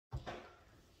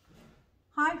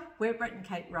Hi, we're Brett and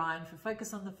Kate Ryan for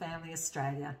Focus on the Family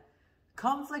Australia.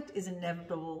 Conflict is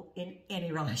inevitable in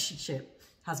any relationship.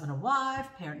 Husband and wife,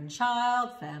 parent and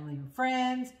child, family and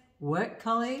friends, work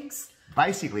colleagues.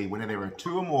 Basically, whenever there are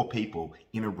two or more people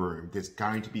in a room, there's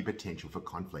going to be potential for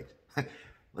conflict.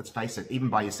 Let's face it, even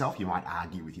by yourself, you might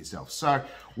argue with yourself. So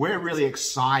we're really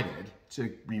excited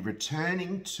to be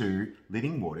returning to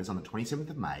Living Waters on the 27th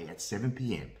of May at 7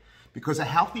 p.m. because a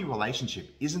healthy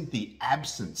relationship isn't the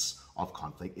absence of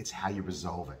conflict, it's how you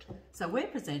resolve it. So we're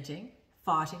presenting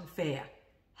Fighting Fair,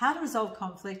 how to resolve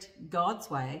conflict God's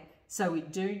way so we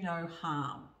do no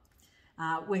harm.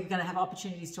 We're going to have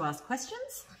opportunities to ask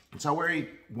questions. And so we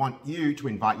want you to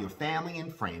invite your family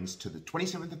and friends to the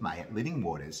 27th of May at Living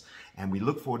Waters, and we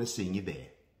look forward to seeing you there.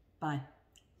 Bye.